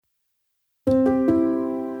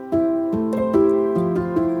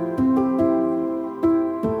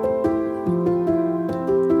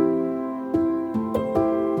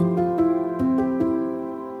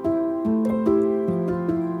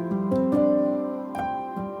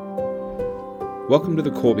Welcome to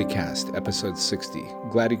the Colby Cast, episode 60.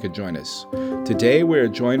 Glad you could join us. Today we are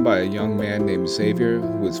joined by a young man named Xavier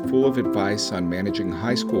who is full of advice on managing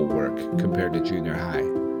high school work compared to junior high.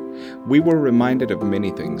 We were reminded of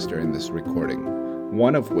many things during this recording,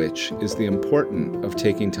 one of which is the importance of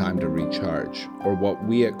taking time to recharge, or what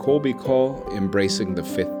we at Colby call embracing the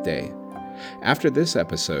fifth day. After this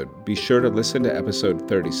episode, be sure to listen to episode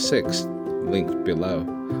 36, linked below,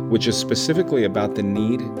 which is specifically about the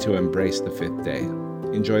need to embrace the fifth day.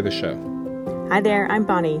 Enjoy the show. Hi there, I'm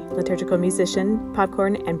Bonnie, liturgical musician,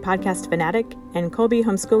 popcorn and podcast fanatic, and Colby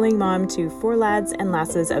homeschooling mom to 4 lads and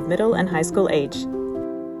lasses of middle and high school age.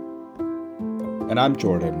 And I'm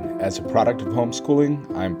Jordan. As a product of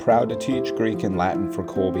homeschooling, I'm proud to teach Greek and Latin for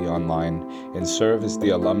Colby online and serve as the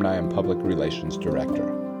Alumni and Public Relations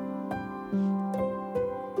Director.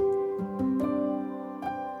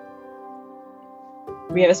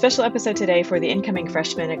 We have a special episode today for the incoming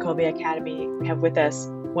freshmen at Colby Academy. We have with us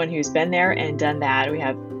one who's been there and done that. We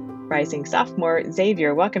have rising sophomore,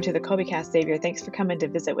 Xavier. Welcome to the Colby Cast, Xavier. Thanks for coming to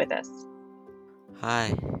visit with us.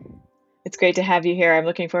 Hi. It's great to have you here. I'm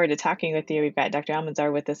looking forward to talking with you. We've got Dr.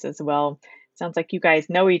 Almanzar with us as well. Sounds like you guys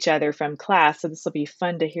know each other from class, so this will be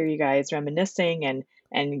fun to hear you guys reminiscing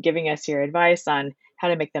and giving us your advice on how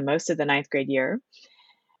to make the most of the 9th grade year.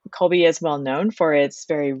 Colby is well known for its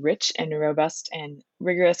very rich and robust and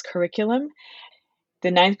rigorous curriculum. The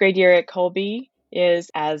 9th grade year at Colby is,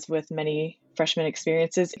 as with many freshman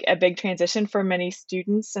experiences, a big transition for many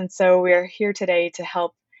students. And so we're here today to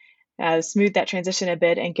help smooth that transition a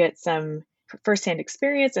bit and get some firsthand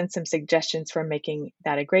experience and some suggestions for making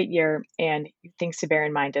that a great year and things to bear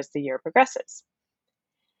in mind as the year progresses.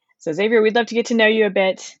 So Xavier, we'd love to get to know you a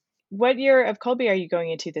bit. What year of Colby are you going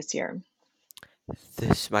into this year?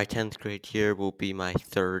 My 10th grade year will be my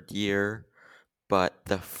 3rd year, but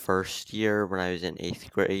the first year when I was in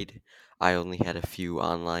 8th grade, I only had a few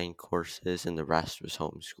online courses and the rest was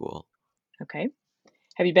homeschool. Okay.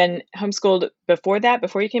 Have you been homeschooled before that,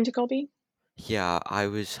 before you came to Colby? Yeah,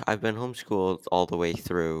 I've been homeschooled all the way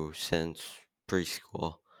through since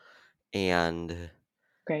preschool, and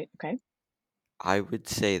Great. Okay. I would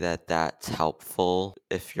say that that's helpful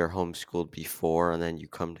if you're homeschooled before and then you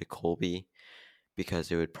come to Colby,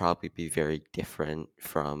 because it would probably be very different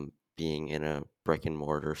from being in a brick and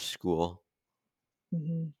mortar school.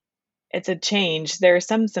 Mm-hmm. It's a change. There are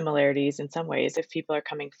some similarities in some ways. If people are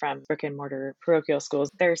coming from brick and mortar parochial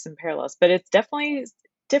schools, there are some parallels, but it's definitely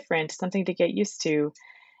different, something to get used to,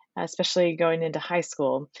 especially going into high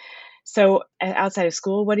school. So, outside of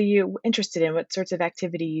school, what are you interested in? What sorts of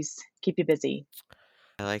activities keep you busy?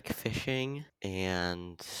 I like fishing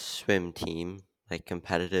and swim team, like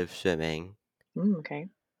competitive swimming. Okay,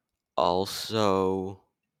 Also,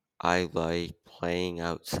 I like playing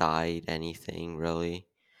outside, anything really.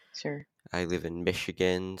 sure. I live in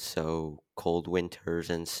Michigan, so cold winters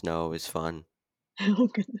and snow is fun. Oh,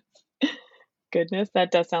 goodness,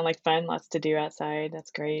 that does sound like fun. Lots to do outside.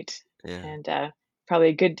 That's great. Yeah. And probably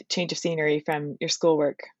a good change of scenery from your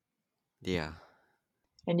schoolwork. Yeah.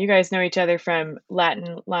 And you guys know each other from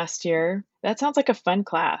Latin last year. That sounds like a fun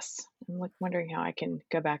class. I'm like wondering how I can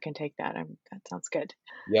go back and take that. That sounds good.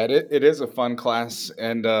 Yeah, it is a fun class,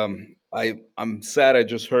 and I'm sad I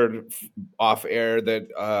just heard off air that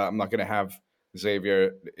I'm not going to have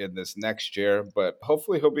Xavier in this next year, but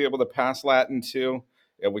hopefully he'll be able to pass Latin 2,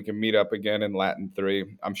 and we can meet up again in Latin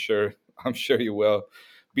 3. I'm sure you will.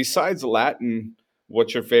 Besides Latin,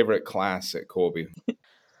 what's your favorite class at Colby?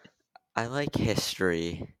 I like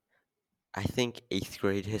history. I think 8th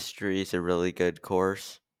grade history is a really good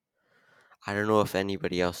course. I don't know if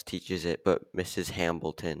anybody else teaches it, but Mrs.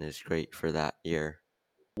 Hambleton is great for that year.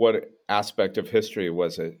 What aspect of history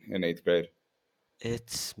was it in 8th grade?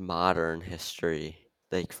 It's modern history,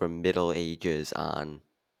 like from Middle Ages on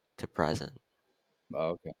to present.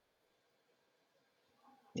 Oh, okay.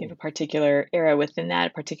 Do you have a particular era within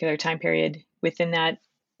that, a particular time period within that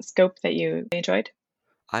scope that you enjoyed?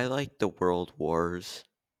 I like the World Wars.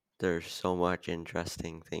 There's so much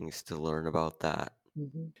interesting things to learn about that.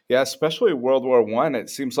 Mm-hmm. Yeah, especially World War One. It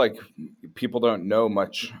seems like people don't know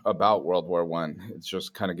much about World War One. It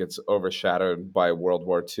just kind of gets overshadowed by World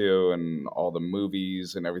War Two and all the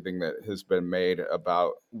movies and everything that has been made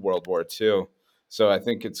about World War Two. So I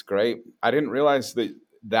think it's great. I didn't realize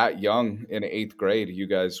that young in 8th grade you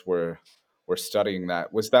guys were studying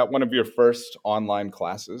that. Was that one of your first online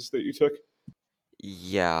classes that you took?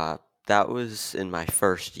 Yeah, that was in my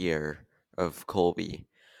first year of Colby.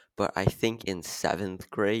 But I think in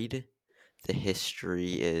 7th grade, the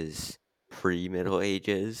history is pre-Middle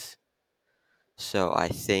Ages. So I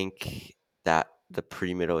think that the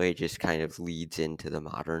pre-Middle Ages kind of leads into the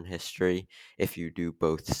modern history if you do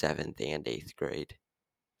both 7th and 8th grade.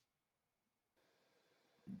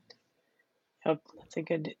 Oh, that's a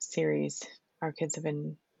good series. Our kids have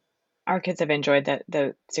been our kids have enjoyed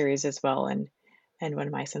the series as well, and one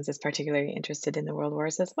of my sons is particularly interested in the world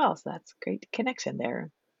wars as well. So that's a great connection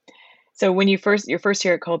there. So when your first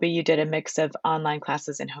year at Colby, you did a mix of online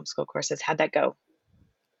classes and homeschool courses. How'd that go?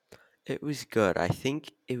 It was good. I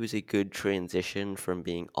think it was a good transition from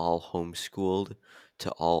being all homeschooled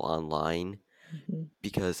to all online Hmm.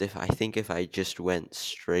 because if I just went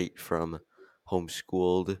straight from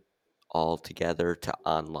homeschooled all together to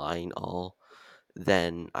online all,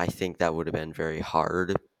 then I think that would have been very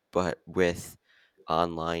hard. But with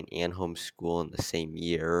online and homeschool in the same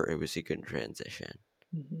year, it was a good transition.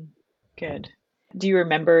 Hmm. Good. Do you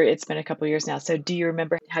remember, it's been a couple years now, so do you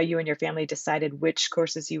remember how you and your family decided which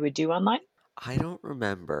courses you would do online? I don't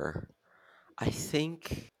remember. I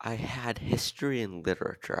think I had history and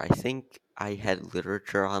literature. I think I had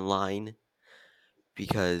literature online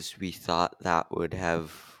because we thought that would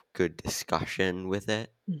have good discussion with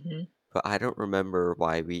it, Hmm. but I don't remember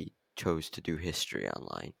why we chose to do history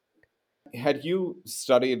online. Had you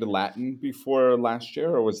studied Latin before last year,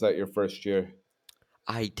 or was that your first year?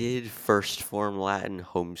 I did first form Latin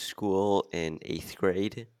homeschool in 8th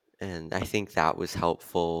grade, and I think that was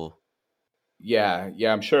helpful. Yeah,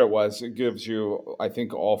 I'm sure it was. It gives you, I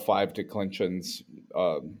think, all five declensions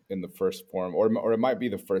in the first form, or it might be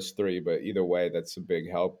the first three, but either way, that's a big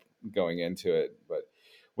help going into it. But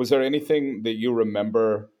was there anything that you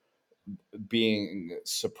remember being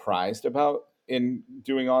surprised about in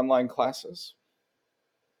doing online classes?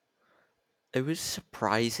 It was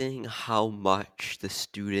surprising how much the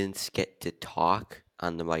students get to talk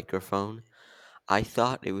on the microphone. I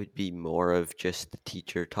thought it would be more of just the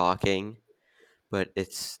teacher talking, but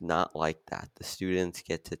it's not like that. The students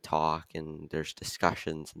get to talk and there's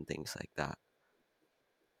discussions and things like that.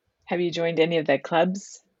 Have you joined any of the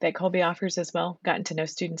clubs that Colby offers as well? Gotten to know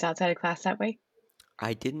students outside of class that way?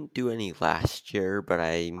 I didn't do any last year, but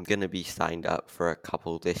I'm gonna be signed up for a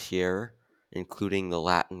couple this year, including the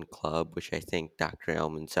Latin Club, which I think Dr.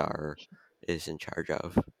 Almanzar is in charge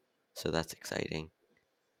of. So that's exciting.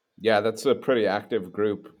 Yeah, that's a pretty active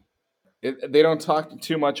group. They don't talk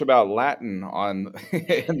too much about Latin on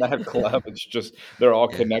in that club. It's just they're all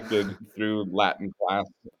Yeah. connected through Latin class.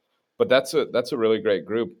 But that's a really great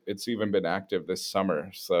group. It's even been active this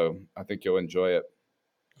summer, so I think you'll enjoy it.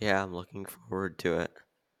 Yeah, I'm looking forward to it.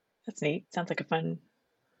 That's neat. Sounds like a fun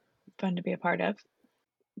to be a part of.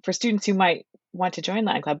 For students who might want to join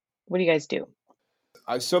Latin Club, what do you guys do?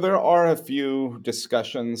 So there are a few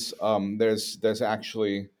discussions. There's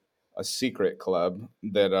actually a secret club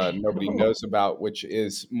that nobody Oh, knows about, which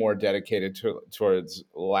is more dedicated towards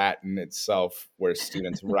Latin itself, where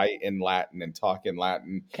students write in Latin and talk in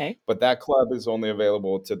Latin. okay. But that club is only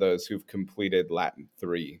available to those who've completed Latin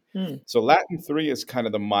 3. Hmm. So Latin 3 is kind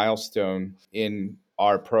of the milestone in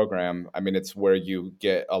our program. I mean, it's where you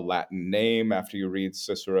get a Latin name after you read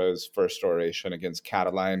Cicero's first oration against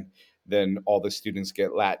Catiline. Then all the students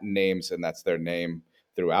get Latin names, and that's their name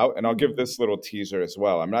throughout. And I'll give Hmm. this little teaser as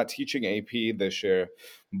well. I'm not teaching AP this year,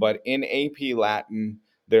 but in AP Latin,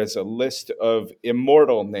 there's a list of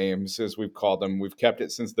immortal names, as we've called them. We've kept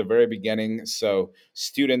it since the very beginning. So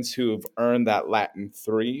students who've earned that Latin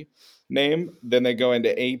 3 name, then they go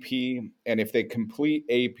into AP. And if they complete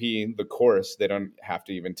AP, the course, they don't have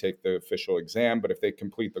to even take the official exam. But if they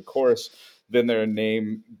complete the course, then their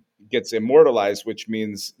name gets immortalized, which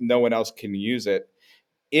means no one else can use it.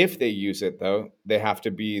 If they use it, though, they have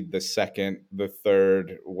to be the second, the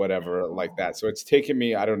third, whatever, like Oh. that. So it's taken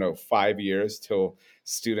me, I don't know, 5 years till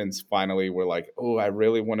students finally were like, "Oh, I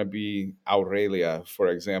really want to be Aurelia," for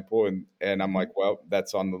example, and I'm Mhm. like, "Well,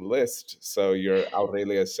 that's on the list, so you're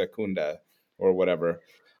Aurelia Secunda or whatever."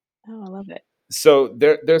 Oh, I love it. So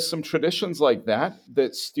there's some traditions like that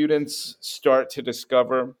that students start to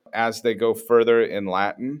discover as they go further in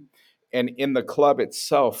Latin. And in the club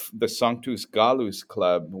itself, the Sanctus Gallus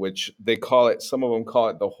Club, which they call it, some of them call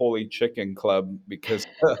it the Holy Chicken Club because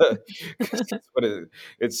 'cause that's what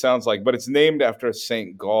it sounds like. But it's named after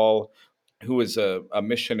Saint Gall, who was a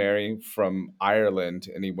missionary from Ireland,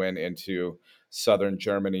 and he went into southern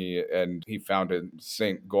Germany and he founded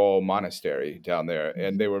St. Gall Monastery down there.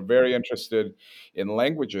 And Mhm. they were very interested in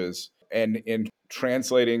languages and in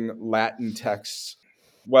translating Latin texts.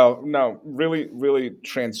 Well, no, really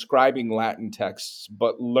transcribing Latin texts,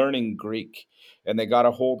 but learning Greek. And they got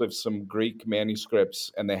a hold of some Greek manuscripts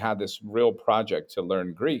and they had this real project to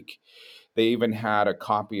learn Greek. They even had a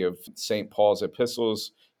copy of St. Paul's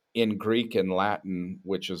epistles in Greek and Latin,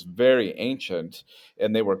 which is very ancient,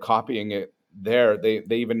 and they were copying it there. They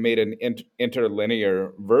even made an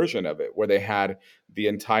interlinear version of it where they had the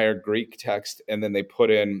entire Greek text and then they put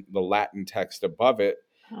in the Latin text above it,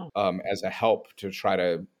 Oh. as a help to try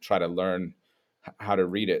to learn how to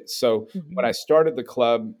read it. So when Mhm. I started the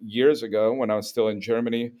club years ago, when I was still in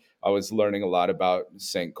Germany, I was learning a lot about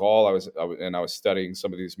St. Gall. I was studying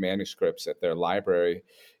some of these manuscripts at their library,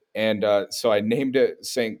 and so I named it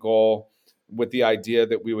St. Gall with the idea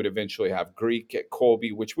that we would eventually have Greek at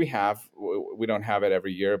Colby, which we have. We don't have it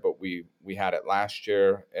every year, but we had it last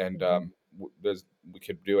year, and Mhm. we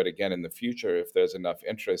could do it again in the future if there's enough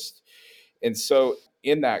interest. And so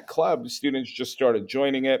in that club, students just started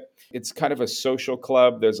joining it. It's kind of a social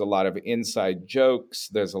club. There's a lot of inside jokes.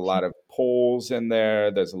 There's a lot of polls in there.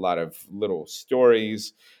 There's a lot of little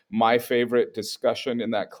stories. My favorite discussion in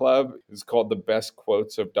that club is called the best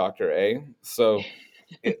quotes of Dr. A. So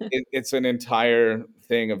it's an entire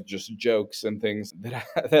thing of just jokes and things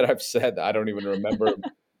that I've said. I don't even remember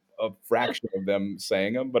a fraction of them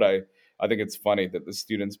saying them, but I think it's funny that the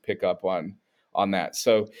students pick up on that.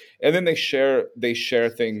 So, and then they share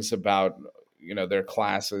things about, their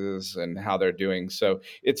classes and how they're doing. So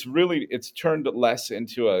it's turned less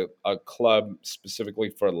into a club specifically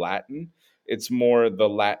for Latin. It's more the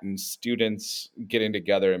Latin students getting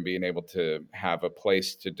together and being able to have a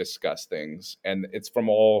place to discuss things, and it's from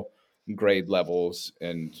all grade levels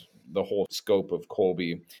and the whole scope of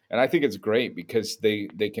Colby. And I think it's great because they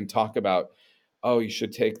can talk about, oh, you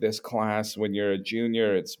should take this class when you're a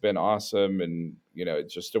junior. It's been awesome, and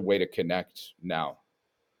it's just a way to connect now.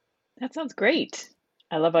 That sounds great.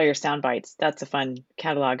 I love all your sound bites. That's a fun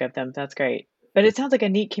catalog of them. That's great. But it sounds like a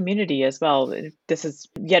neat community as well. This is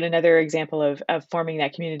yet another example of forming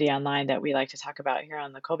that community online that we like to talk about here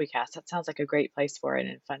on the Colby Cast. That sounds like a great place for it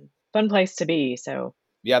and a fun place to be. So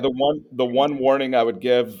Yeah, the one warning I would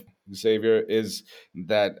give, Xavier, is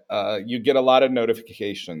that you get a lot of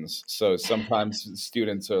notifications. So sometimes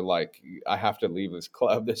students are like, "I have to leave this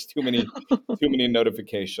club. There's too many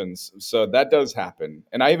notifications." So that does happen.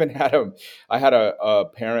 And I had a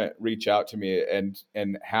parent reach out to me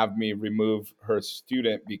and have me remove her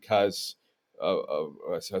student because of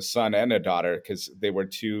a son and a daughter because they were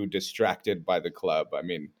too distracted by the club. I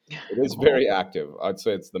mean, it is well, very active. I'd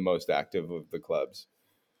say it's the most active of the clubs.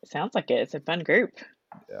 sounds like it. It's a fun group.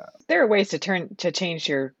 Yeah, There are ways to change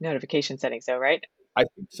your notification settings though, right? I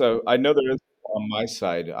think so. I know there is on my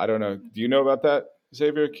side. I don't know. Do you know about that,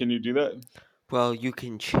 Xavier? Can you do that? Well, you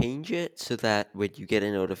can change it so that when you get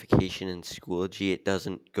a notification in Schoology, it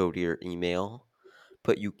doesn't go to your email,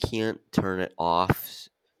 but you can't turn it off.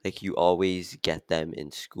 Like you always get them in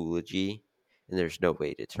Schoology, and there's no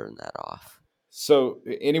way to turn that off. So,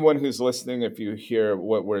 anyone who's listening, if you hear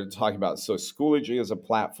what we're talking about, so Schoology is a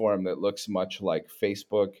platform that looks much like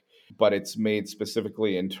Facebook, but it's made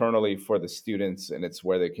specifically internally for the students, and it's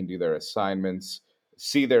where they can do their assignments,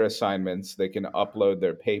 see their assignments, they can upload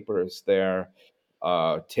their papers there,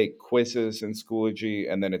 take quizzes in Schoology,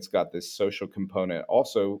 and then it's got this social component.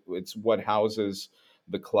 Also, it's what houses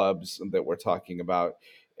the clubs that we're talking about,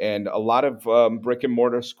 and a lot of brick and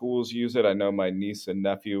mortar schools use it. I know my niece and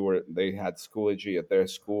nephew were they had Schoology at their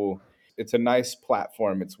school. It's a nice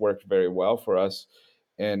platform. It's worked very well for us,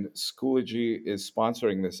 and Schoology is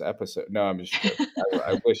sponsoring this episode. No, I'm just joking.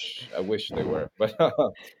 I wish they were. But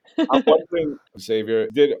I'm wondering, Xavier,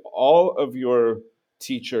 did all of your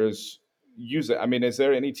teachers use it? I mean, is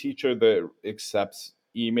there any teacher that accepts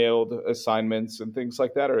emailed assignments and things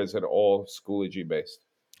like that, or is it all Schoology based?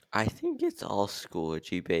 I think it's all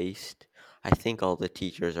Schoology based. I think all the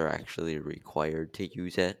teachers are actually required to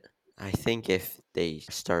use it. I think if they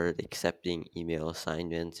started accepting email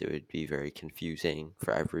assignments, it would be very confusing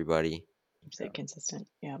for everybody. Keeps it consistent.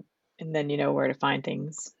 Yeah. And then you know where to find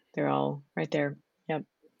things. They're all right there. Yep.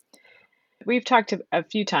 We've talked a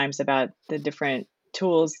few times about the different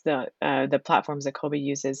tools, the platforms that Colby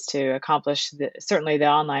uses to accomplish certainly the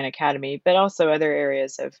online academy, but also other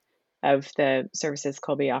areas of the services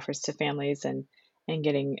Colby offers to families and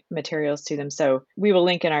getting materials to them. So we will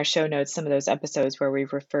link in our show notes some of those episodes where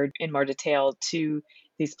we've referred in more detail to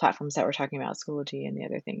these platforms that we're talking about, Schoology and the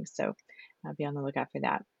other things. So be on the lookout for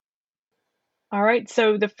that. All right.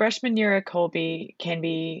 So the freshman year at Colby can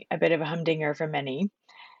be a bit of a humdinger for many,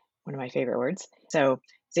 one of my favorite words. So,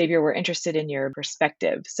 Xavier, we're interested in your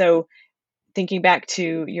perspective. So, thinking back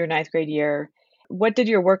to your ninth grade year, what did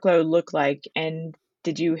your workload look like? And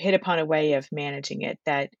did you hit upon a way of managing it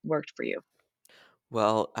that worked for you?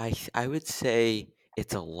 Well, I would say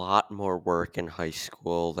it's a lot more work in high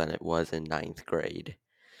school than it was in ninth grade,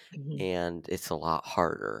 Hmm. and it's a lot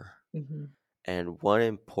harder. Hmm. And one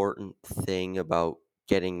important thing about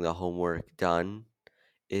getting the homework done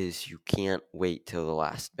is you can't wait till the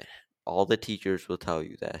last minute. All the teachers will tell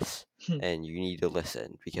you this, and you need to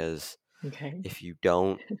listen because Okay. if you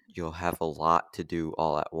don't, you'll have a lot to do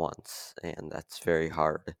all at once, and that's very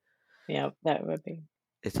hard. Yeah, that would be.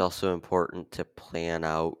 It's also important to plan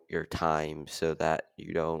out your time so that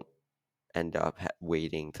you don't end up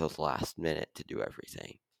waiting till the last minute to do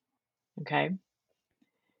everything. Okay.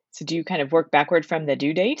 So do you kind of work backward from the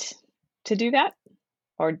due date to do that?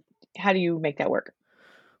 Or how do you make that work?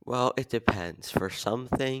 Well, it depends. For some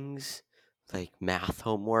things, like math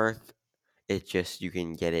homework, it just you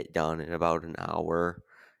can get it done in about an hour,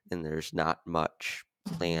 and there's not much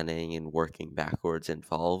Mhm. planning and working backwards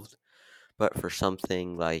involved. But for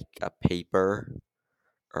something like a paper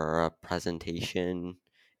or a presentation,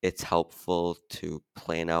 it's helpful to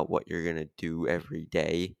plan out what you're going to do every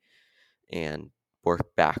day and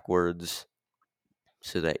work backwards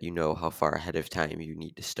so that you know how far ahead of time you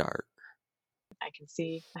need to start. I can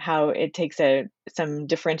see how it takes some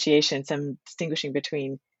differentiation, some distinguishing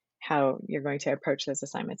between how you're going to approach those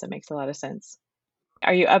assignments. That makes a lot of sense.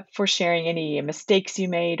 Are you up for sharing any mistakes you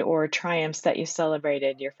made or triumphs that you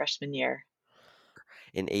celebrated your freshman year?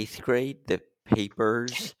 In 8th grade, the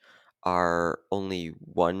papers are only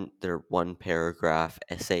they're one paragraph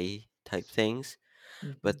essay type things.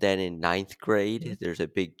 Mhm, But then in ninth grade, mhm. there's a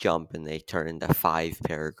big jump and they turn into 5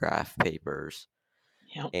 paragraph papers.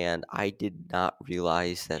 Yep, And I did not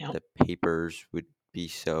realize that yep. the papers would be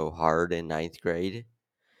so hard in ninth grade.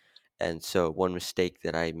 And so one mistake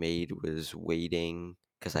that I made was waiting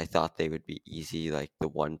because I thought they would be easy, like the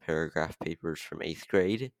 1 paragraph papers from 8th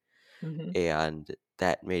grade. Mhm, And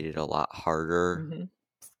that made it a lot harder mhm.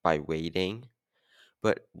 by waiting.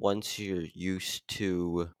 But once you're used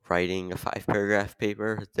to writing a 5 paragraph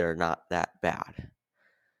paper, they're not that bad.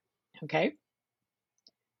 Okay,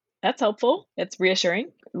 that's helpful. It's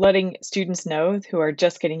reassuring. Letting students know who are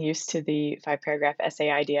just getting used to the 5 paragraph essay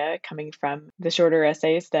idea coming from the shorter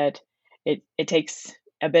essays that it takes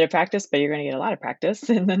a bit of practice, but you're going to get a lot of practice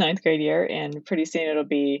in the ninth grade year. And pretty soon it'll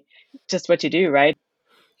be just what you do, right?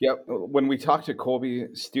 Yep. When we talk to Colby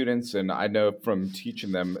students, and I know from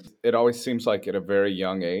teaching them, it always seems like at a very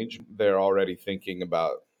young age, they're already thinking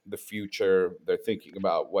about the future. They're thinking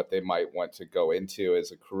about what they might want to go into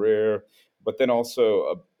as a career, but then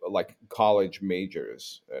also like college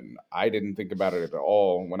majors. And I didn't think about it at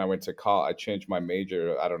all. When I went to college, I changed my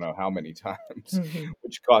major, I don't know how many times, Mhm.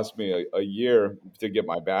 which cost me a year to get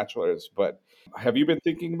my bachelor's. But have you been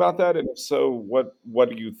thinking about that? And if so, what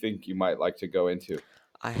do you think you might like to go into?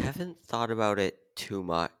 I haven't thought about it too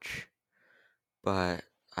much, but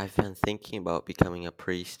I've been thinking about becoming a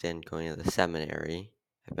priest and going to the seminary.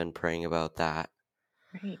 I've been praying about that.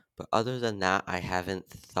 Great. But other than that, I haven't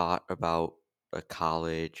thought about a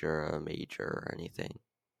college or a major or anything.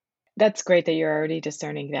 That's great that you're already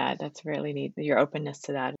discerning that. That's really neat, your openness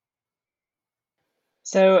to that.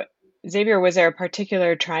 So, Xavier, was there a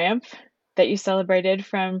particular triumph that you celebrated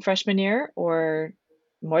from freshman year or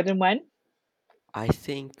more than one? I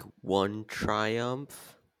think one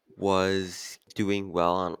triumph was doing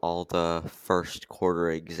well on all the first quarter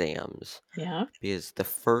exams Yeah. because the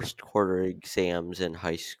first quarter exams in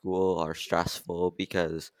high school are stressful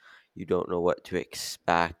because you don't know what to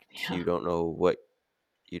expect, Yeah, you don't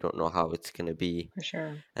know how it's going to be. for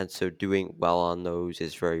sure. And so doing well on those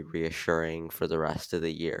is very reassuring for the rest of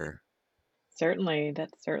the year. Certainly,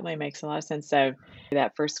 that certainly makes a lot of sense. So,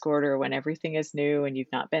 that first quarter when everything is new and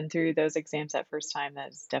you've not been through those exams that first time,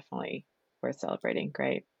 that is definitely worth celebrating.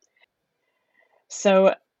 Great.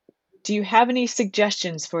 So, do you have any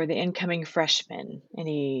suggestions for the incoming freshmen?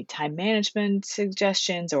 Any time management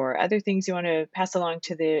suggestions or other things you want to pass along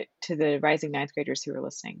to the rising ninth graders who are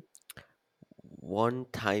listening? One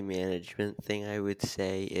time management thing I would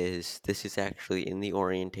say is this is actually in the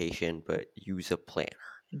orientation, but use a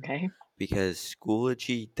planner Okay. because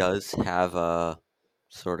Schoology does have a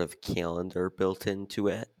sort of calendar built into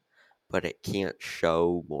it, but it can't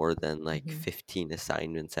show more than like Mhm. 15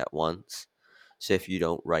 assignments at once. So if you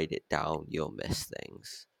don't write it down, you'll miss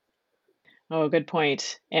things. Oh, good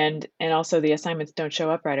point. And also the assignments don't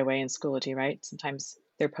show up right away in Schoology, right? Sometimes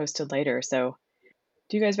they're posted later. So,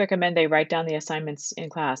 do you guys recommend they write down the assignments in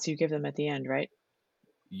class? You give them at the end, right?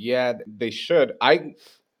 Yeah, they should.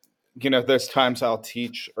 There's times I'll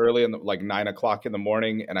teach early in the, like 9 o'clock in the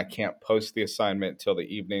morning, and I can't post the assignment till the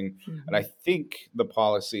evening. And I Mhm. think the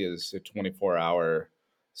policy is a 24-hour,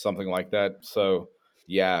 something like that. So,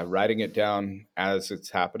 yeah, writing it down as it's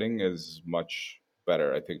happening is much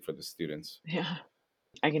better, I think, for the students. Yeah.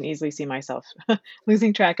 I can easily see myself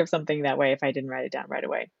losing track of something that way if I didn't write it down right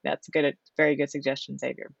away. That's good, very good suggestion,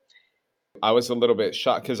 Xavier. I was a little bit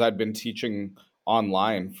shocked because I'd been teaching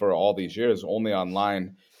online for all these years, only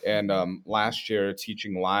online. And Mhm. last year,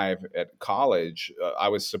 teaching live at college, I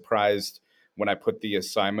was surprised when I put the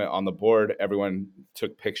assignment on the board, everyone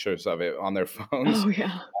took pictures of it on their phones. Oh,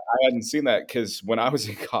 yeah. I hadn't seen that because when I was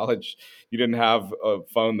in college, you didn't have a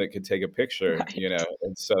phone that could take a picture, you know, Right.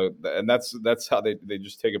 and so and that's how they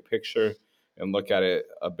just take a picture and look at it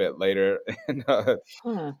a bit later. And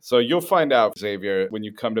Huh. so you'll find out, Xavier, when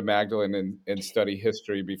you come to Magdalene and study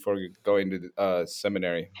history before going to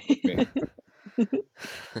seminary with me.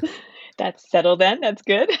 That's settled then. That's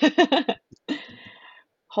good.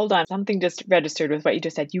 Hold on, something just registered with what you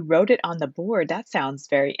just said. You wrote it on the board. That sounds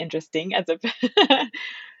very interesting as a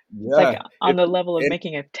it's like Yeah, on the level of it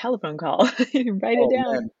making a telephone call. You write it oh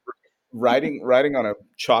down. man, writing on a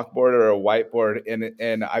chalkboard or a whiteboard,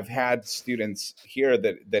 and I've had students here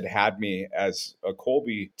that had me as a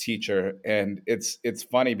Colby teacher, and it's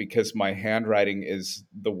funny because my handwriting is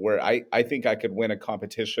the worst. I think I could win a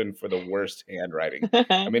competition for the worst handwriting.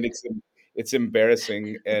 I mean, it's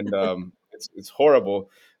embarrassing and it's horrible,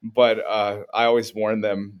 but I always warn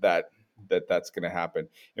them that's going to happen.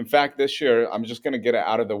 In fact, this year I'm just going to get it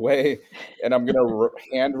out of the way, and I'm going to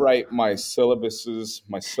handwrite my syllabuses,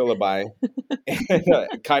 my syllabi,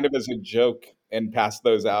 and, kind of as a joke, and pass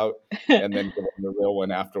those out, and then give them the real one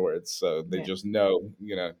afterwards. So they Yeah. just know,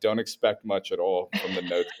 don't expect much at all from the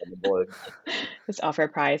notes on the board. Just offer a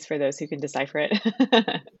prize for those who can decipher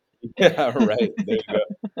it. Yeah, right. There you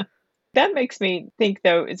go. That makes me think,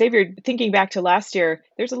 though, Xavier, thinking back to last year,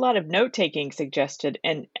 there's a lot of note taking suggested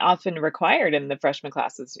and often required in the freshman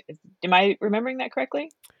classes. Am I remembering that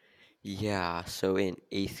correctly? Yeah, so in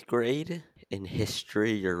eighth grade, in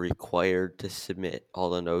history, you're required to submit all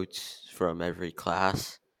the notes from every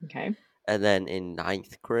class. Okay. And then in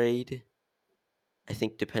ninth grade, I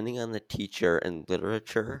think depending on the teacher and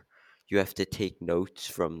literature, you have to take notes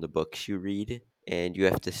from the books you read and you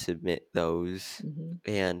have to submit those. Hmm.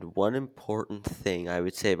 And one important thing I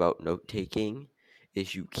would say about note taking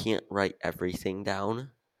is you can't write everything down,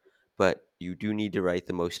 but you do need to write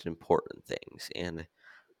the most important things. And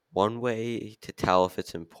one way to tell if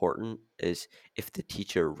it's important is if the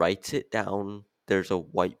teacher writes it down, there's a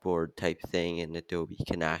whiteboard type thing in Adobe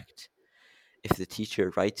Connect. If the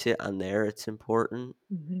teacher writes it on there, it's important.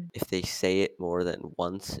 Hmm. If they say it more than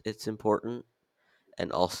once, it's important.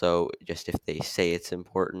 And also, just if they say it's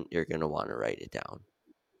important, you're going to want to write it down.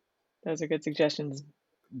 Those are good suggestions.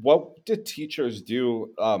 What did teachers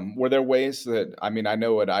do? Were there ways that, I mean, I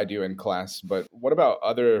know what I do in class, but what about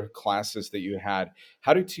other classes that you had?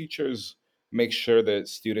 How do teachers make sure that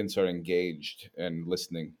students are engaged and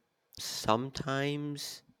listening?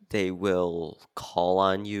 Sometimes they will call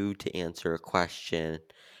on you to answer a question,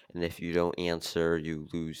 and if you don't answer, you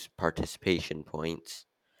lose participation points.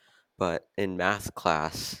 But in math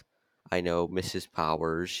class, I know Mrs.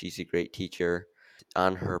 Powers, she's a great teacher.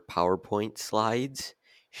 On her PowerPoint slides,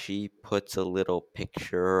 she puts a little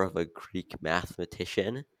picture of a Greek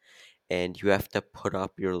mathematician, and you have to put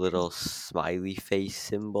up your little smiley face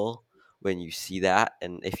symbol when you see that.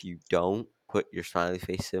 And if you don't put your smiley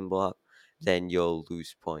face symbol up, then you'll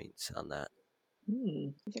lose points on that.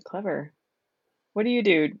 These are clever. What do you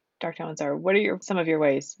do, Dr. Almanzar? What are some of your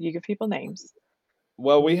ways? You give people names.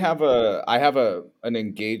 Well, I have an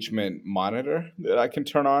engagement monitor that I can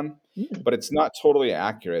turn on, Mm, but it's not totally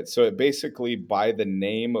accurate. So it basically by the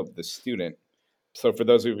name of the student. So for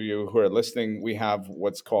those of you who are listening, we have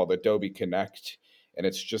what's called Adobe Connect, and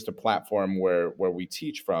it's just a platform where we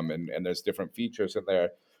teach from, and there's different features in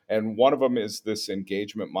there. And one of them is this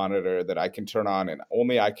engagement monitor that I can turn on, and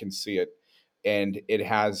only I can see it. And it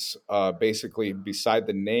has basically beside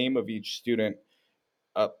the name of each student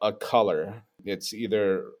a color. It's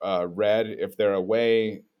either red if they're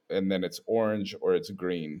away, and then it's orange or it's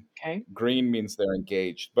green. okay. Green means they're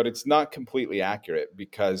engaged, but it's not completely accurate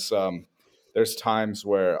because there's times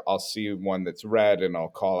where I'll see one that's red and I'll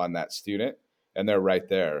call on that student and they're right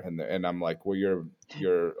there, and I'm like, well, you're.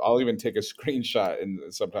 I'll even take a screenshot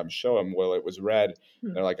and sometimes show them. Well, it was red.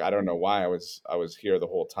 Hmm. They're like, I don't know why I was here the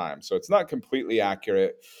whole time. So it's not completely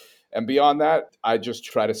accurate. And beyond that, I just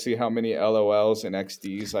try to see how many LOLs and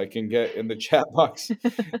XDs I can get in the chat box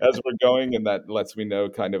as we're going, and that lets me know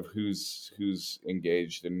kind of who's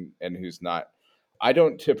engaged and who's not. I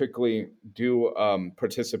don't typically do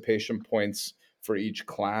participation points for each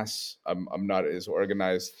class. I'm not as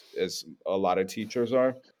organized as a lot of teachers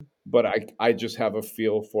are, but I just have a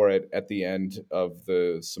feel for it at the end of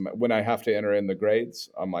the when I have to enter in the grades.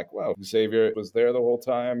 I'm like, wow, Xavier was there the whole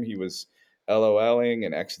time. He was LOLing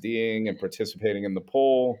and XDing and participating in the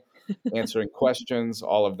poll, answering questions,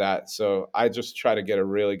 all of that. So I just try to get a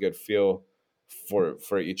really good feel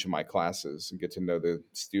for each of my classes and get to know the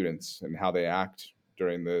students and how they act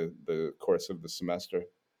during the course of the semester.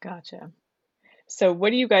 Gotcha. So, what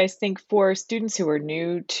do you guys think for students who are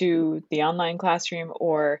new to the online classroom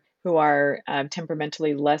or who are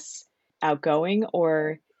temperamentally less outgoing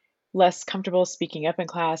or less comfortable speaking up in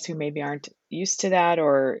class, who maybe aren't used to that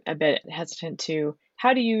or a bit hesitant to?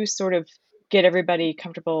 How do you sort of get everybody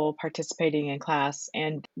comfortable participating in class?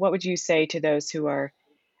 And what would you say to those who are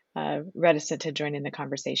reticent to join in the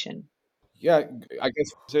conversation? Yeah, I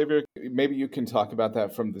guess Xavier, maybe you can talk about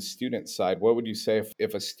that from the student side. What would you say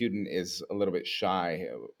if a student is a little bit shy?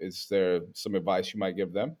 Is there some advice you might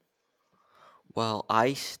give them? Well,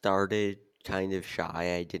 I started kind of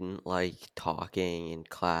shy. I didn't like talking in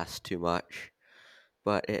class too much,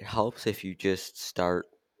 but it helps if you just start.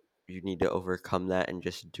 You need to overcome that and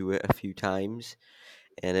just do it a few times,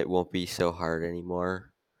 and it won't be so hard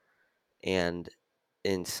anymore. And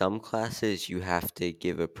in some classes, you have to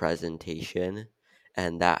give a presentation,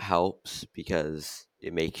 and that helps because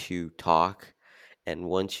it makes you talk. And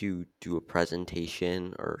once you do a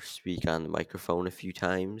presentation or speak on the microphone a few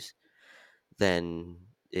times, then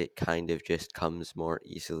it kind of just comes more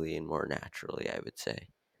easily and more naturally, I would say.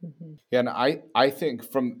 Mhm. Yeah, and I think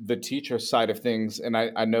from the teacher side of things, and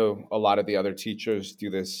I know a lot of the other teachers do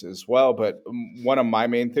this as well, but one of my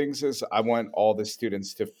main things is I want all the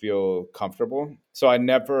students to feel comfortable. So I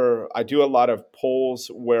do a lot of polls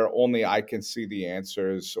where only I can see the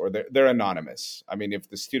answers or they're anonymous. I mean, if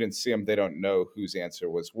the students see them, they don't know whose answer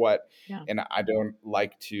was what. Yeah. And I don't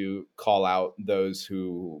like to call out those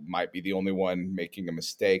who might be the only one making a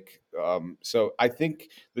mistake. So I think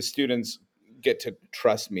the students get to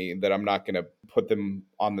trust me that I'm not going to put them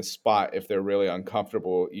on the spot if they're really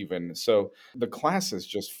uncomfortable even. So the classes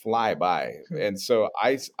just fly by. Hmm. And so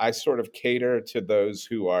I sort of cater to those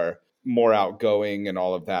who are more outgoing and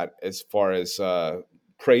all of that as far as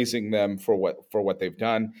praising them for what they've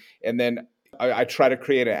done. And then I try to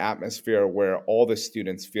create an atmosphere where all the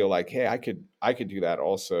students feel like, hey, I could do that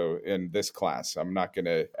also in this class. I'm not going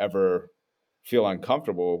to ever feel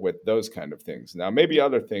uncomfortable with those kind of things. Now, maybe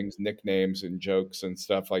other things, nicknames and jokes and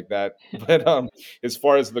stuff like that. But as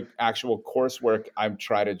far as the actual coursework, I'm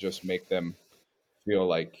trying to just make them feel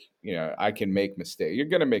like I can make mistakes. You're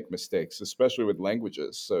going to make mistakes, especially with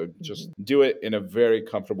languages. So just Hmm. do it in a very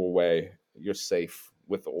comfortable way. You're safe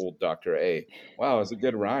with old Dr. A. Wow, it's a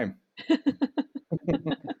good rhyme. I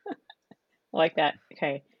like that.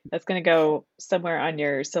 Okay. That's going to go somewhere on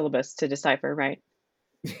your syllabus to decipher, right?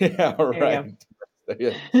 Yeah, There you right.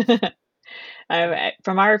 Yeah. go.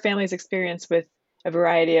 From our family's experience with a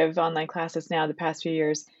variety of online classes now the past few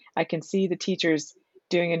years, I can see the teachers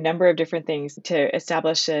doing a number of different things to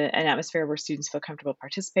establish an atmosphere where students feel comfortable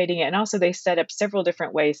participating. And also, they set up several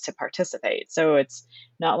different ways to participate. So it's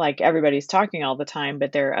not like everybody's talking all the time,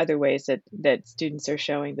 but there are other ways that students are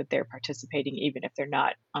showing that they're participating, even if they're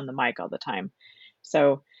not on the mic all the time.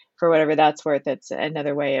 So, for whatever that's worth, it's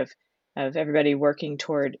another way of everybody working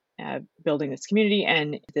toward building this community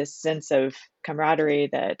and this sense of camaraderie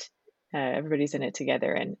that everybody's in it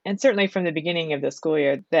together. And certainly from the beginning of the school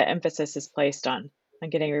year, the emphasis is placed on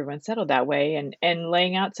getting everyone settled that way and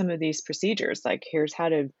laying out some of these procedures. Like, here's how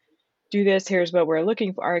to do this. Here's what we're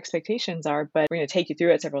looking for. Our expectations are, but we're going to take you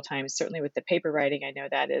through it several times. Certainly with the paper writing, I know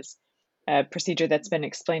that is a procedure that's been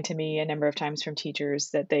explained to me a number of times from teachers,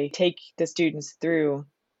 that they take the students through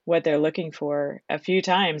what they're looking for a few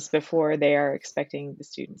times before they are expecting the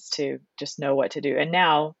students to just know what to do. And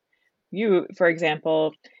now you, for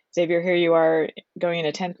example, Xavier, here you are going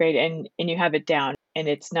into 10th grade and you have it down. And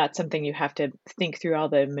it's not something you have to think through all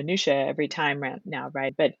the minutia every time now,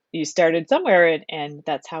 right? But you started somewhere, and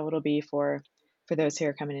that's how it'll be for those who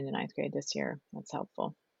are coming into ninth grade this year. That's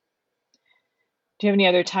helpful. Do you have any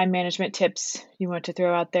other time management tips you want to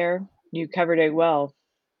throw out there? You covered it well.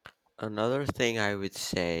 Another thing I would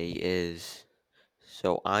say is,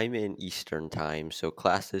 so I'm in Eastern time, so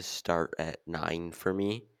classes start at 9 for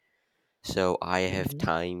me. So I have Hmm.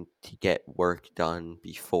 time to get work done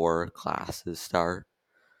before classes start.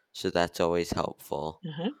 So that's always helpful.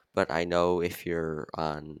 Uh-huh. But I know if you're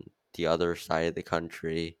on the other side of the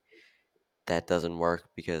country, that doesn't work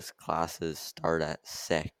because classes start at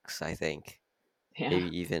 6, I think. Yeah.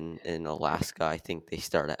 Maybe even in Alaska, I think they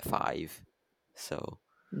start at 5. So,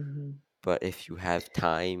 Hmm. but if you have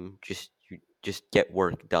time, you just get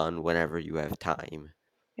work done whenever you have time.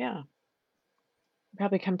 Yeah.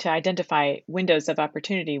 probably come to identify windows of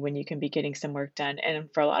opportunity when you can be getting some work done. And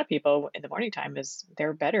for a lot of people in the morning time is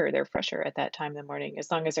they're better, they're fresher at that time in the morning, as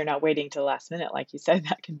long as they're not waiting till the last minute, like you said,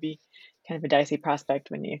 that can be kind of a dicey prospect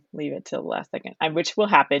when you leave it till the last second, which will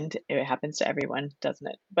happen. It happens to everyone, doesn't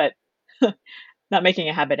it? But not making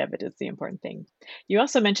a habit of it is the important thing. You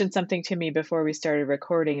also mentioned something to me before we started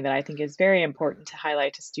recording that I think is very important to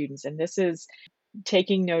highlight to students, and this is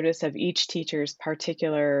taking notice of each teacher's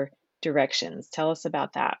particular directions. Tell us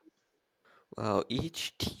about that. Well,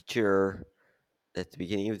 each teacher at the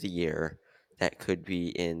beginning of the year, that could be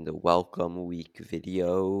in the welcome week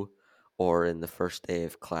video or in the first day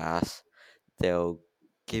of class, they'll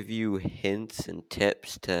give you hints and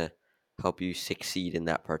tips to help you succeed in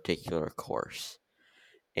that particular course.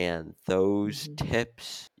 And those Mhm.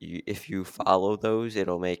 tips, if you follow those,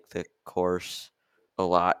 it'll make the course a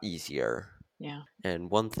lot easier. Yeah.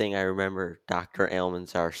 And one thing I remember Dr.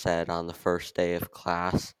 Almanzar said on the first day of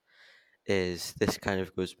class is this kind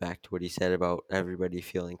of goes back to what he said about everybody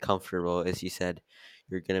feeling comfortable, is he said,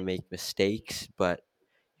 you're going to make mistakes, but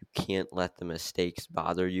you can't let the mistakes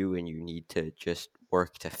bother you, and you need to just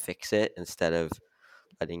work to fix it instead of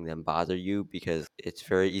letting them bother you, because it's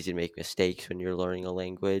very easy to make mistakes when you're learning a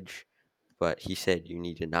language. But he said you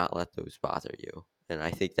need to not let those bother you. And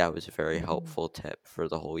I think that was a very Mhm. helpful tip for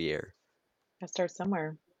the whole year. Gotta start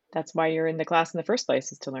somewhere. That's why you're in the class in the first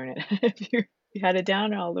place, is to learn it. If you had it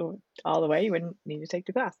down all the way, you wouldn't need to take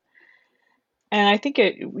the class. And I think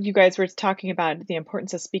you guys were talking about the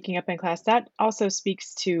importance of speaking up in class. That also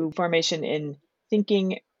speaks to formation in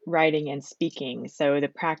thinking, writing, and speaking. So the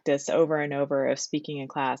practice over and over of speaking in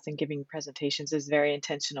class and giving presentations is very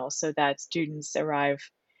intentional so that students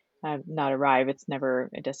not arrive, it's never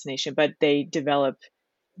a destination, but they develop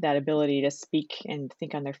that ability to speak and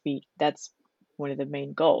think on their feet. That's one of the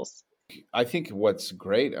main goals. I think what's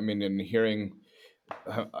great, I mean, in hearing,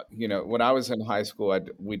 when I was in high school,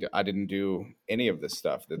 I didn't do any of the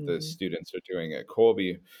stuff that the Hmm. students are doing at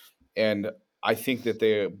Colby, and I think that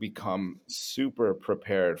they become super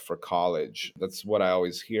prepared for college. That's what I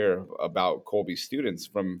always hear about Colby students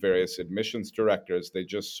from various admissions directors. They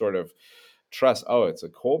just sort of trust, oh, it's a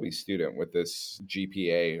Colby student with this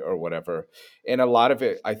GPA or whatever. And a lot of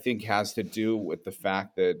it, I think, has to do with the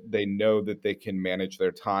fact that they know that they can manage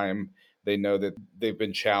their time. They know that they've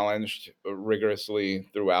been challenged rigorously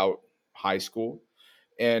throughout high school.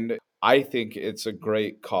 And I think it's a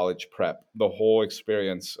great college prep. The whole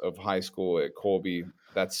experience of high school at Colby,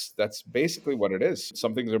 that's basically what it is.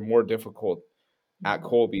 Some things are more difficult at Hmm.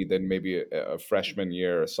 Colby than maybe a freshman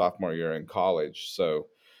year, a sophomore year in college. So,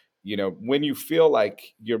 when you feel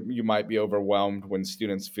like you might be overwhelmed, when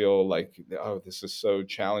students feel like, oh, this is so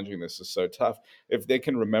challenging, this is so tough, if they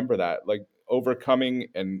can remember that, like overcoming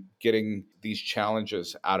and getting these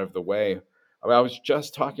challenges out of the way. I was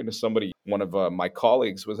just talking to somebody, one of my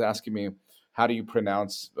colleagues was asking me, how do you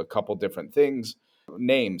pronounce a couple different things,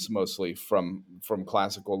 names mostly from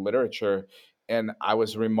classical literature, and I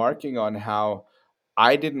was remarking on how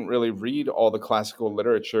I didn't really read all the classical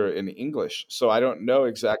literature in English, so I don't know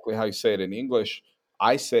exactly how you say it in English.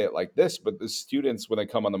 I say it like this, but the students, when they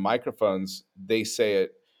come on the microphones, they say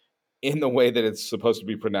it in the way that it's supposed to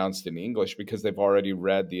be pronounced in English because they've already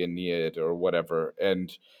read the Aeneid or whatever,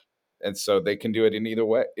 and so they can do it in either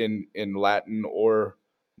way, in Latin or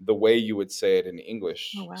the way you would say it in Oh,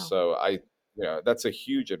 English. wow. So that's a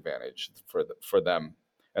huge advantage for them,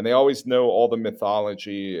 and they always know all the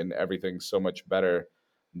mythology and everything so much better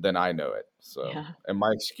than I know it. So, Yeah. and my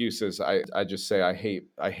excuse is I just say I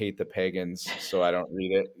hate the pagans, so I don't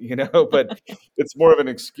read it. But it's more of an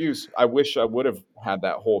excuse. I wish I would have had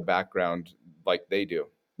that whole background like they do.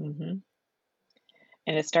 Hmm.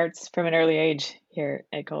 And it starts from an early age here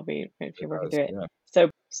at Colby if It you're working does, through it. yeah. So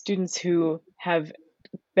students who have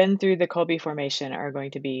been through the Colby formation are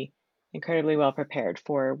going to be incredibly well prepared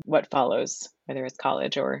for what follows, whether it's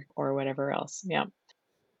college or whatever else. Yeah.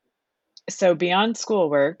 So beyond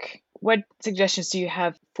schoolwork, what suggestions do you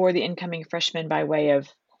have for the incoming freshmen by way of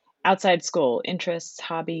outside school interests,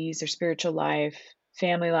 hobbies, or spiritual life,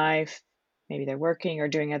 family life? Maybe they're working or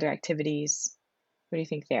doing other activities. What do you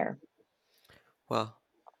think there? Well,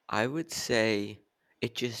 I would say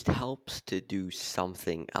it just helps to do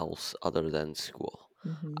something else other than school.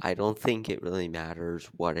 Hmm. I don't think it really matters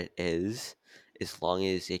what it is, as long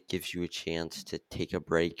as it gives you a chance to take a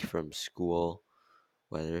break from school,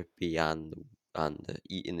 whether it be in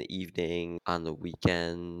the evening, on the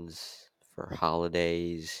weekends, for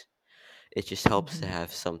holidays. It just helps to Hmm.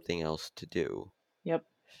 have something else to do. Yep.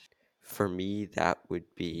 For me, that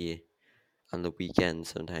would be on the weekends.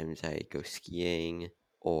 Sometimes I go skiing,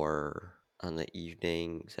 or on the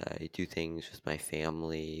evenings. I do things with my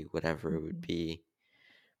family, whatever it would Mhm. be.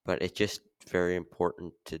 But it's just very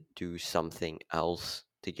important to do something else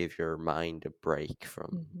to give your mind a break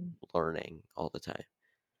from Mhm. learning all the time.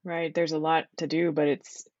 Right, there's a lot to do, but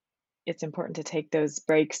it's important to take those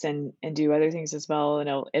breaks and do other things as well,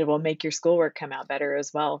 and it will make your schoolwork come out better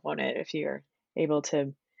as well, won't it, if you're able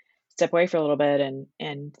to step away for a little bit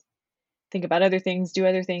and think about other things, do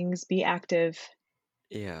other things, be active.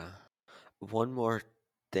 Yeah. One more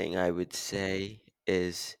thing I would say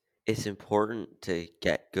is it's important to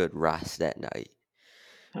get good rest at night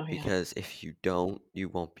Oh, yeah. because if you don't, you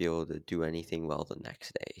won't be able to do anything well the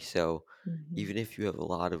next day. So Mhm. even if you have a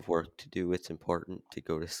lot of work to do, it's important to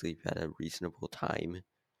go to sleep at a reasonable time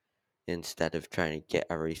instead of trying to get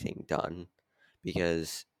everything done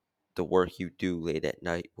because the work you do late at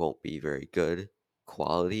night won't be very good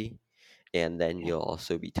quality, and then Yeah. you'll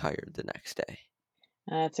also be tired the next day.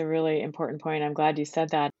 That's a really important point, I'm glad you said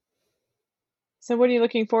that. So what are you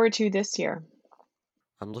looking forward to this year?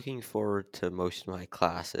 I'm looking forward to most of my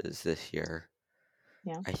classes this year.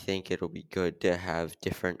 Yeah. I think it'll be good to have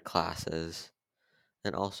different classes.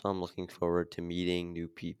 And also, I'm looking forward to meeting new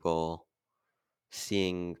people,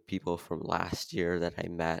 seeing people from last year that I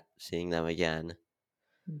met, seeing them again.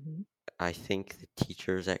 Mhm. I think the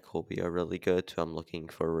teachers at Colby are really good, so I'm looking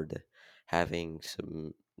forward to having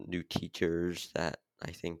some new teachers that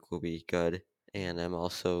I think will be good. And I'm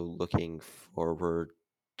also looking forward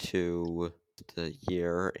to the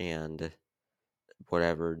year and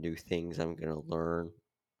whatever new things I'm going to learn.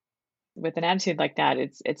 With an attitude like that,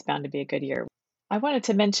 it's bound to be a good year. I wanted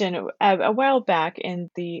to mention a while back in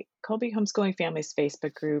the Colby Homeschooling Families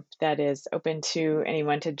Facebook group that is open to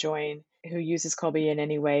anyone to join who uses Colby in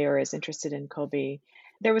any way or is interested in Colby.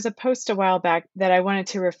 There was a post a while back that I wanted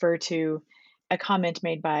to refer to a comment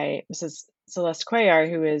made by Mrs. Celeste Cuellar,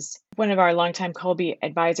 who is one of our longtime Colby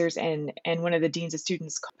advisors and one of the deans of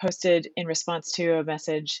students, posted in response to a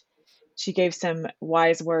message. She gave some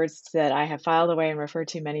wise words that I have filed away and referred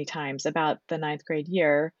to many times about the ninth grade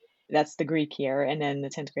year. That's the Greek year, and then the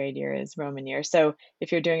 10th grade year is Roman year. So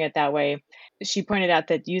if you're doing it that way, she pointed out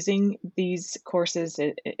that using these courses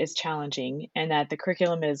is challenging, and that the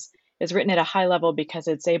curriculum is written at a high level because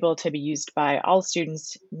it's able to be used by all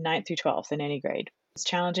students, ninth through 12th in any grade. It's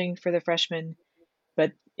challenging for the freshmen,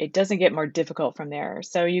 but it doesn't get more difficult from there.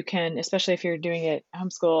 So you can, especially if you're doing it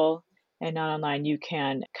homeschool and not online, you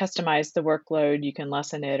can customize the workload, you can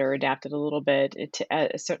lessen it or adapt it a little bit,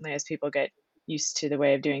 certainly as people get used to the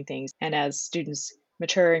way of doing things. And as students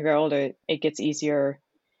mature and grow older, it gets easier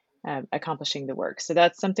accomplishing the work. So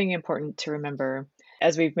that's something important to remember.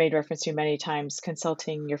 As we've made reference to many times,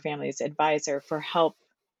 consulting your family's advisor for help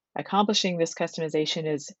accomplishing this customization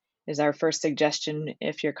is our first suggestion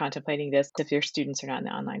if you're contemplating this, if your students are not in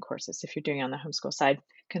the online courses, if you're doing it on the homeschool side.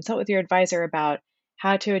 Consult with your advisor about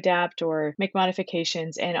how to adapt or make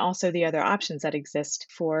modifications and also the other options that exist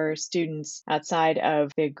for students outside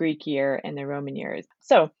of the Greek year and the Roman years.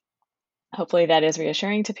 So hopefully that is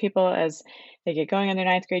reassuring to people as they get going on their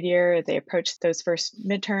ninth grade year, as they approach those first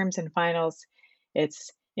midterms and finals.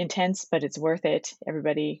 It's intense, but it's worth it.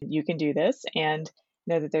 Everybody, you can do this and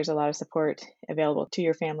know that there's a lot of support available to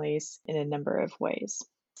your families in a number of ways.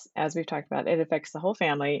 As we've talked about, it affects the whole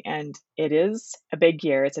family and it is a big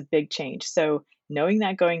year, it's a big change. So, knowing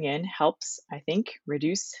that going in helps, I think,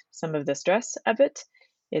 reduce some of the stress of it.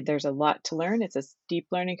 There's a lot to learn. It's a steep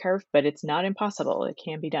learning curve, but it's not impossible. It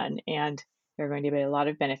can be done. And there are going to be a lot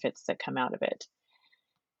of benefits that come out of it.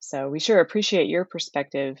 So we sure appreciate your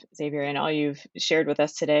perspective, Xavier, and all you've shared with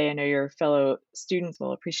us today. I know your fellow students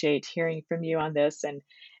will appreciate hearing from you on this and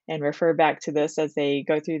refer back to this as they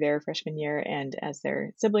go through their freshman year and as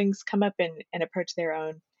their siblings come up and approach their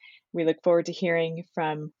own. We look forward to hearing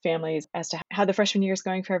from families as to how the freshman year is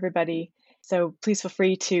going for everybody. So please feel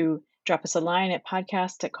free to drop us a line at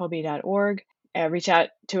podcast@colby.org. Reach out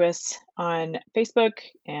to us on Facebook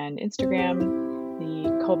and Instagram.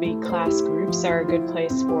 The Colby class groups are a good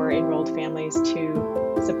place for enrolled families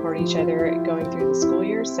to support each other going through the school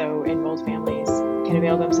year. So enrolled families can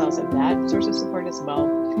avail themselves of that source of support as well.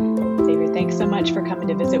 Xavier, thanks so much for coming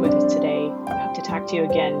to visit with us today. We hope to talk to you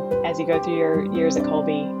again as you go through your years at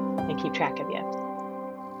Colby and keep track of you.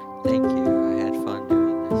 Thank you. I had fun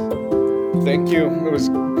doing this. Thank you. It was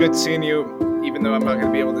good seeing you. Even though I'm not going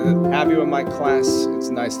to be able to have you in my class,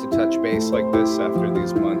 it's nice to touch base like this after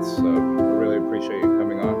these months. So I really appreciate you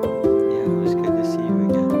coming on. Yeah, it was good to see you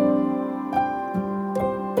again.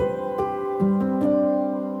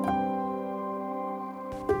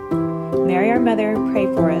 Mary, our Mother, pray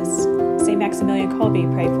for us. St. Maximilian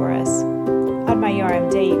Kolbe, pray for us. Ad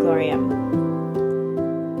Maiorem Dei Gloriam.